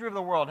the history of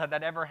the world had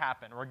that ever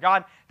happened, where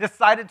God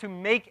decided to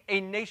make a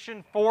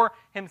nation for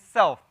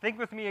himself. Think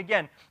with me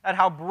again at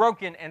how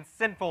broken and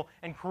sinful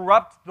and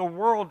corrupt the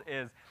world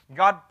is.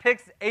 God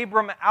picks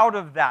Abram out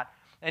of that,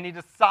 and he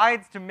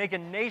decides to make a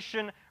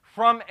nation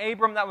from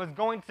Abram that was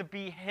going to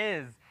be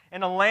his,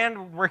 in a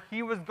land where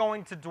he was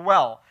going to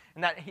dwell,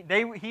 and that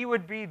he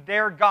would be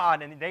their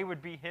God and they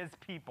would be his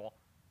people.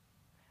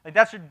 Like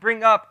that should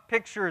bring up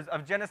pictures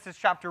of Genesis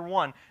chapter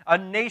 1, a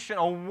nation,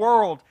 a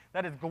world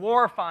that is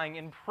glorifying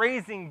and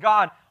praising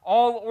God,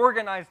 all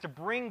organized to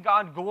bring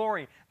God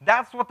glory.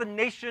 That's what the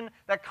nation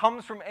that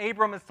comes from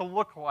Abram is to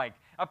look like,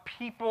 a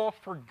people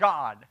for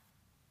God.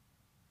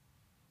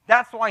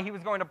 That's why he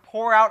was going to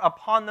pour out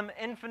upon them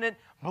infinite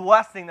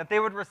blessing, that they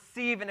would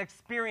receive and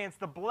experience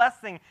the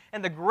blessing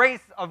and the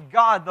grace of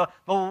God, the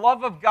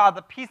love of God,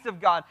 the peace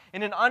of God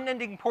in an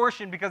unending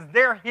portion because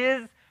they're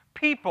his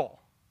people.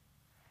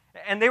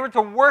 And they were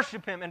to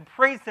worship him and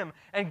praise him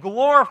and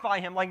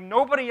glorify him like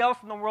nobody else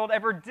in the world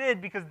ever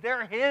did because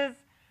they're his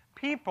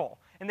people.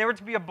 And they were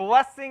to be a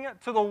blessing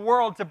to the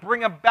world, to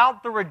bring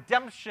about the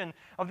redemption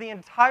of the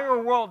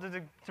entire world,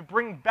 to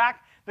bring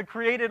back the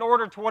created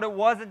order to what it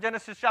was in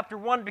Genesis chapter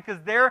 1 because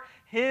they're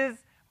his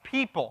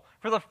people.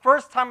 For the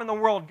first time in the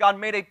world, God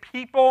made a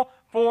people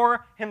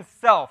for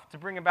himself to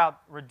bring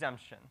about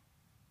redemption.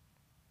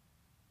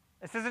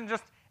 This isn't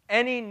just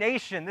any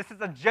nation. This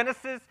is a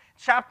Genesis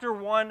chapter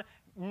 1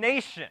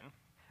 nation,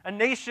 a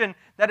nation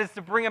that is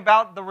to bring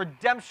about the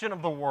redemption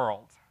of the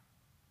world.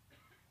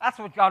 That's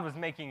what God was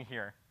making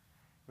here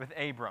with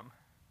Abram.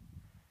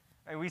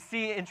 And we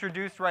see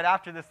introduced right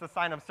after this the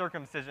sign of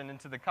circumcision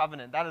into the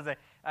covenant. That is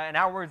an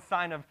outward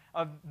sign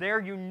of their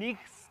unique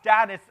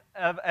status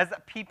as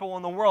a people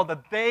in the world,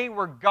 that they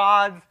were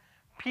God's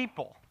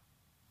people.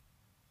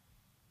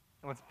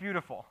 And what's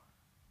beautiful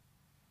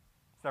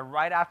is that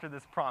right after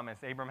this promise,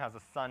 Abram has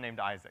a son named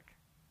Isaac.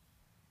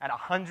 At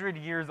 100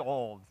 years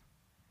old,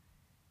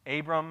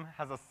 Abram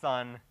has a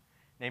son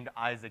named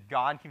Isaac.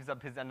 God keeps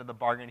up his end of the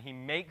bargain. He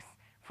makes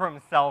for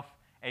himself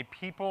a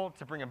people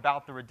to bring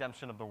about the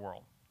redemption of the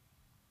world.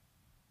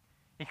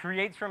 He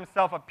creates for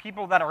himself a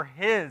people that are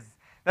his,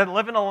 that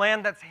live in a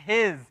land that's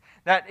his,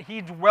 that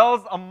he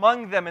dwells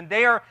among them, and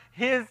they are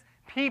his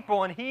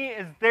people, and he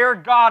is their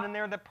God, and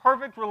they're the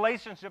perfect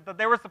relationship that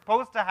they were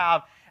supposed to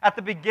have at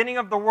the beginning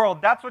of the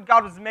world. That's what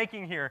God was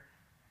making here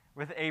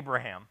with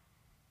Abraham.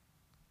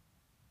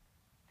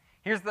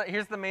 Here's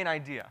the main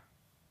idea.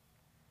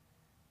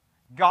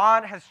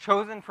 God has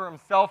chosen for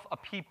himself a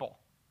people.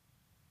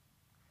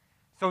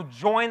 So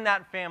join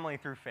that family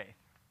through faith.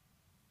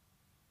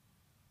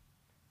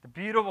 The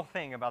beautiful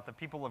thing about the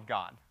people of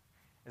God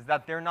is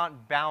that they're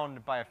not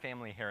bound by a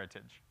family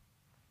heritage.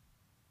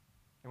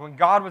 When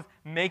God was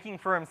making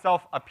for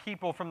himself a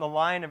people from the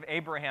line of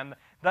Abraham,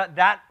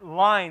 that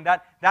line,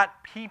 that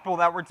people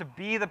that were to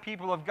be the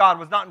people of God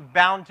was not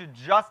bound to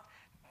just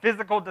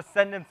physical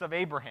descendants of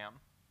Abraham.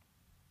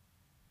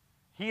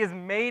 He has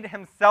made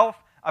himself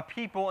a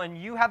people,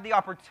 and you have the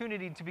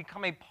opportunity to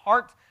become a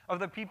part of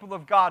the people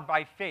of God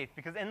by faith,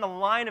 because in the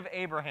line of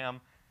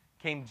Abraham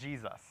came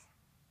Jesus.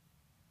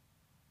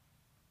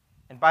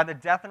 And by the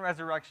death and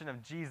resurrection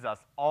of Jesus,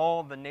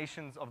 all the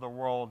nations of the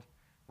world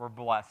were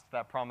blessed.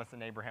 That promise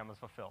in Abraham was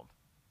fulfilled.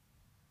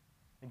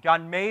 And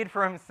God made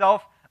for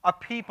himself a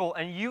people,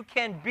 and you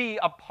can be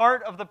a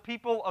part of the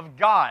people of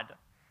God.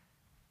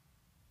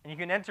 And you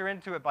can enter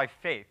into it by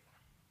faith.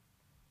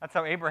 That's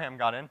how Abraham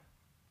got in.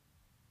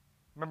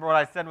 Remember what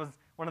I said was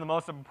one of the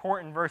most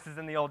important verses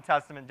in the Old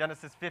Testament,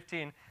 Genesis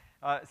 15:6.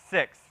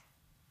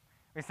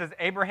 It says,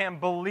 Abraham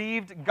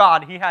believed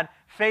God. He had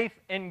faith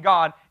in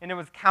God, and it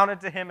was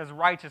counted to him as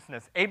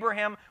righteousness.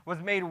 Abraham was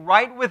made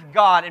right with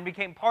God and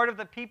became part of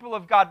the people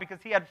of God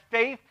because he had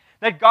faith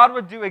that God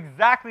would do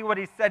exactly what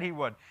he said he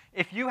would.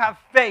 If you have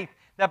faith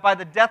that by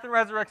the death and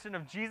resurrection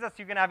of Jesus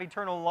you can have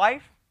eternal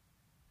life,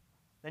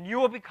 then you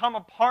will become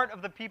a part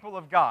of the people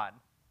of God.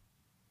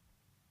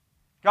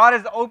 God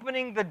is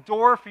opening the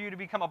door for you to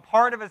become a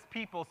part of his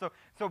people.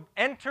 So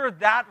enter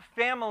that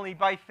family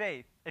by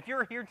faith. If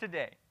you're here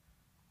today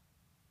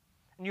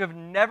and you have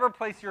never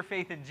placed your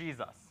faith in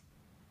Jesus,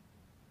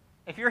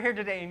 if you're here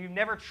today and you've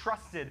never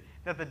trusted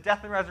that the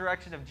death and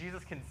resurrection of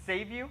Jesus can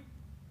save you,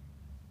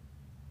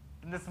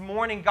 then this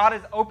morning God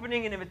is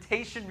opening an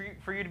invitation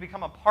for you to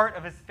become a part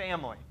of his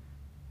family.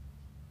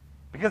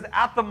 Because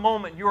at the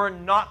moment you are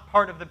not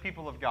part of the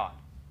people of God.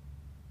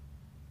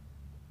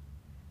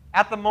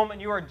 At the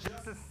moment, you are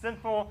just as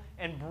sinful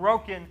and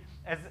broken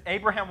as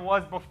Abraham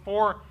was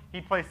before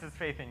he placed his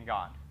faith in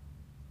God.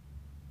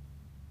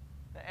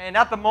 And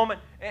at the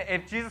moment,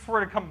 if Jesus were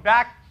to come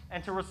back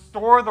and to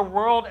restore the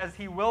world as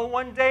he will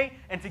one day,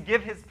 and to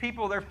give his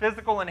people their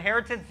physical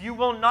inheritance, you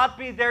will not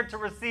be there to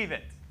receive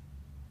it.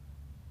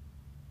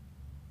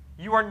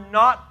 You are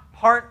not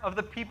part of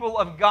the people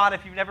of God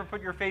if you've never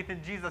put your faith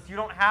in Jesus. You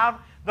don't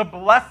have the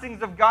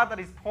blessings of God that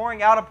he's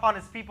pouring out upon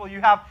his people. You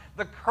have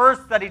the curse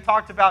that he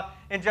talked about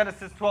in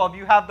Genesis 12.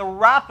 You have the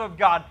wrath of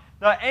God,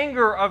 the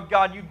anger of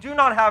God. You do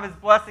not have his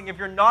blessing if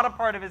you're not a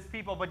part of his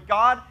people. But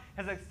God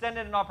has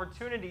extended an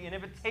opportunity, an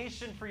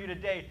invitation for you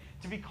today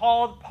to be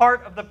called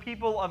part of the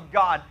people of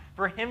God,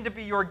 for him to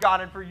be your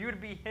God and for you to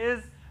be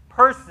his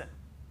person.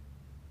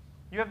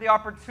 You have the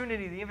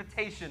opportunity, the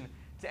invitation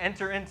to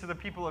enter into the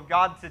people of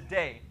God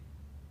today.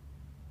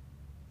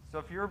 So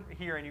if you're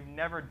here and you've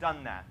never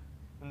done that,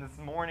 then this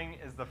morning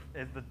is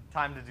the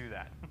time to do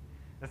that.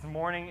 This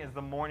morning is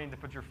the morning to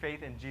put your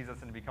faith in Jesus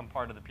and to become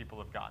part of the people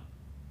of God.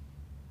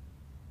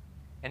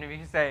 And if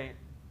you say,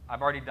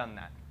 I've already done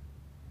that.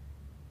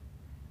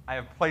 I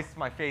have placed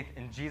my faith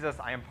in Jesus.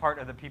 I am part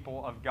of the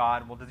people of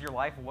God. Well, does your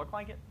life look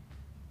like it?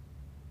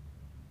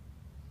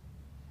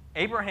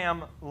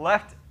 Abraham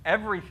left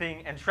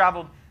everything and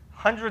traveled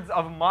hundreds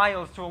of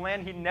miles to a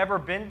land he'd never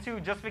been to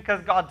just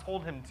because God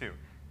told him to.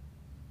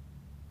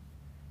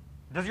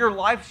 Does your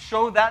life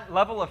show that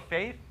level of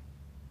faith?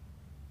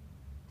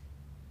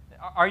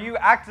 Are you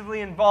actively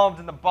involved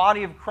in the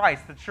body of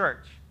Christ, the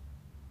church?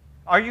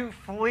 Are you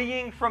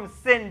fleeing from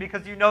sin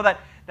because you know that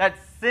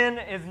sin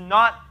is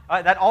not,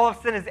 that all of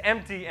sin is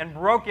empty and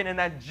broken, and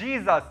that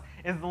Jesus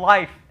is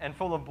life and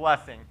full of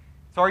blessing?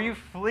 So are you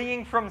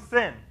fleeing from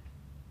sin?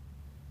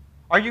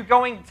 Are you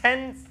going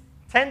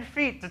 10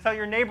 feet to tell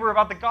your neighbor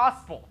about the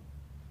gospel?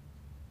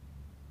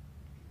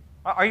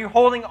 Are you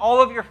holding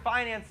all of your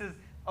finances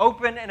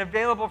open and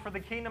available for the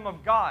kingdom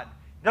of God?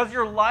 Does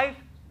your life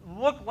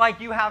look like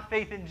you have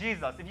faith in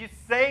Jesus? If you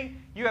say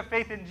you have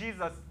faith in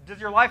Jesus, does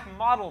your life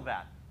model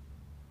that?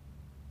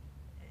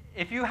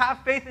 If you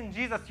have faith in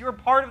Jesus, you're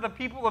part of the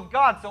people of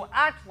God, so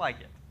act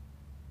like it.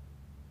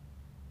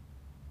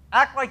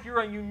 Act like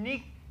you're a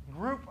unique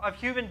group of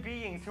human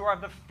beings who are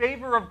of the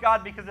favor of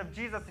God because of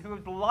Jesus,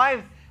 whose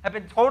lives have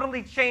been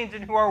totally changed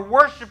and who are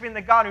worshiping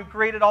the God who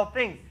created all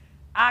things.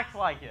 Act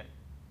like it.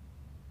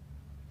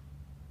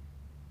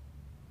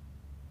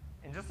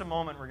 In just a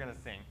moment, we're going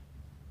to sing.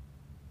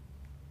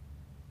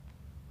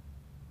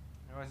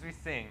 Now, as we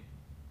sing,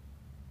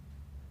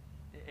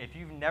 if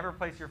you've never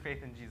placed your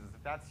faith in Jesus,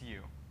 if that's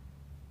you,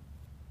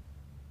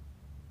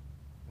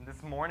 and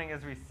this morning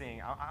as we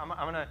sing, I'm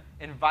going to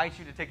invite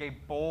you to take a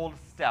bold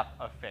step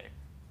of faith.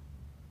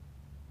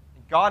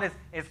 God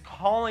is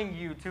calling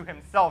you to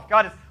himself.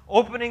 God is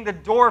opening the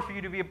door for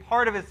you to be a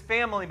part of his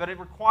family, but it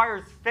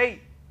requires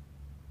faith.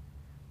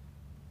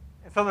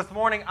 And so this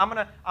morning, I'm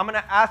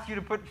gonna ask you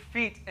to put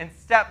feet and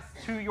steps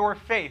to your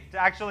faith, to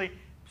actually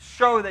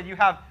show that you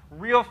have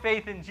real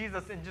faith in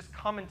Jesus, and just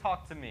come and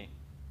talk to me.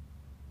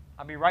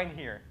 I'll be right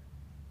here.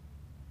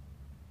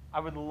 I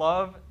would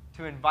love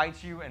to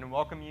invite you and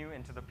welcome you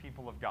into the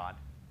people of God.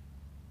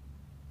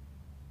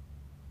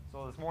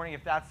 So this morning,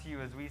 if that's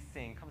you, as we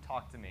sing, come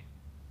talk to me.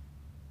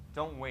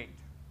 Don't wait.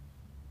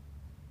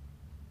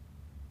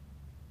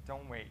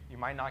 Don't wait. You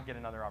might not get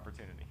another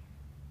opportunity.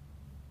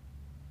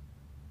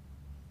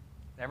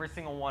 Every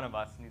single one of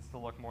us needs to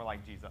look more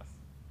like Jesus.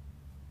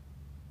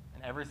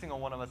 And every single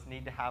one of us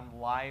need to have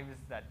lives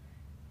that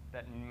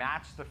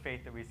match the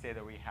faith that we say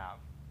that we have.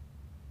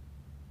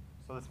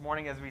 So this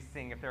morning as we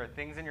sing, if there are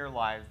things in your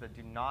lives that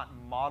do not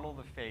model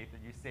the faith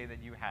that you say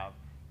that you have,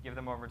 give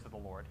them over to the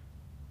Lord.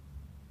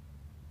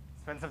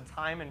 Spend some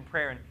time in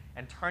prayer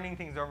and turning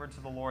things over to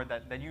the Lord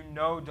that you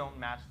know don't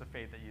match the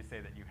faith that you say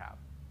that you have.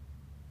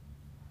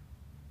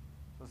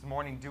 So this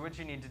morning, do what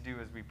you need to do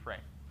as we pray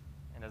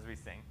and as we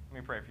sing.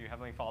 Let me pray for you.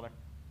 Heavenly Father,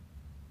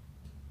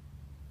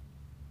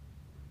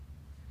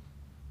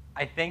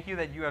 I thank you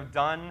that you have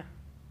done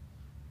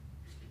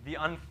the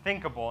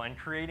unthinkable in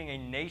creating a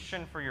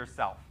nation for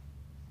yourself.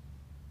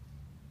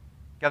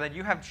 God, that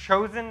you have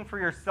chosen for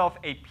yourself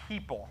a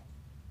people.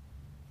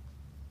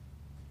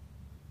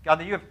 God,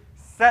 that you have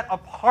set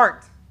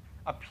apart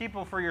a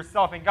people for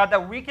yourself, and God,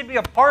 that we can be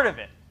a part of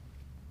it.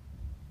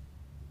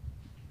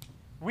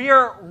 We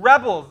are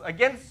rebels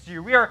against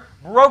you. We are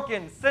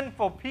broken,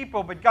 sinful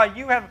people, but God,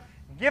 you have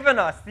given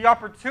us the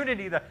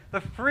opportunity,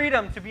 the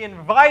freedom to be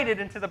invited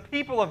into the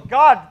people of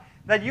God,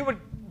 that you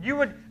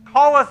would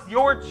call us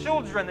your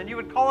children, that you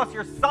would call us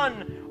your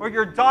son or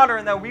your daughter,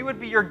 and that we would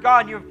be your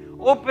God. You have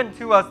opened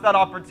to us that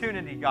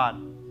opportunity,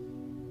 God.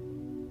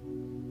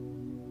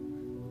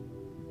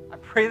 I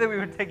pray that we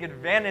would take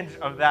advantage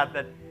of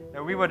that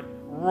we would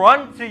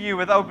run to you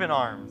with open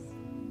arms.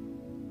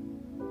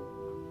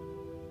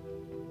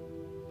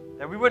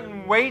 That we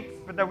wouldn't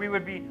wait, but that we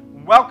would be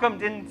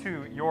welcomed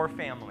into your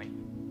family.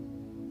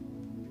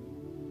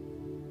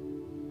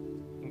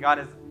 And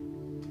God,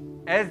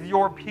 as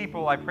your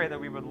people, I pray that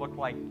we would look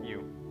like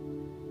you.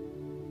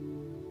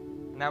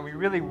 And that we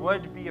really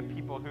would be a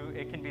people who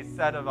it can be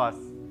said of us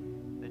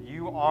that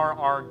you are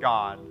our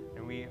God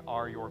and we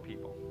are your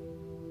people.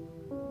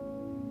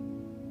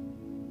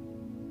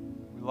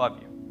 We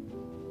love you.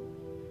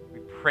 We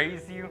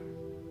praise you.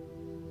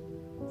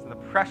 It's in the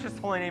precious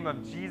holy name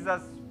of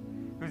Jesus,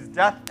 whose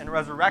death and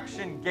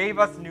resurrection gave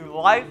us new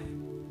life,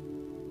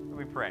 that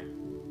we pray.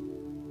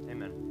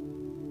 Amen.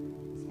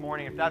 This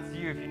morning, if that's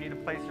you, if you need to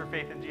place your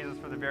faith in Jesus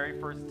for the very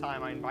first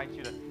time, I invite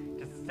you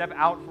to step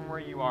out from where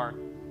you are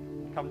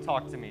and come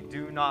talk to me.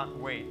 Do not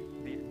wait.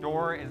 The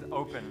door is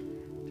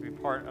open to be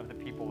part of the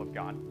people of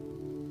God.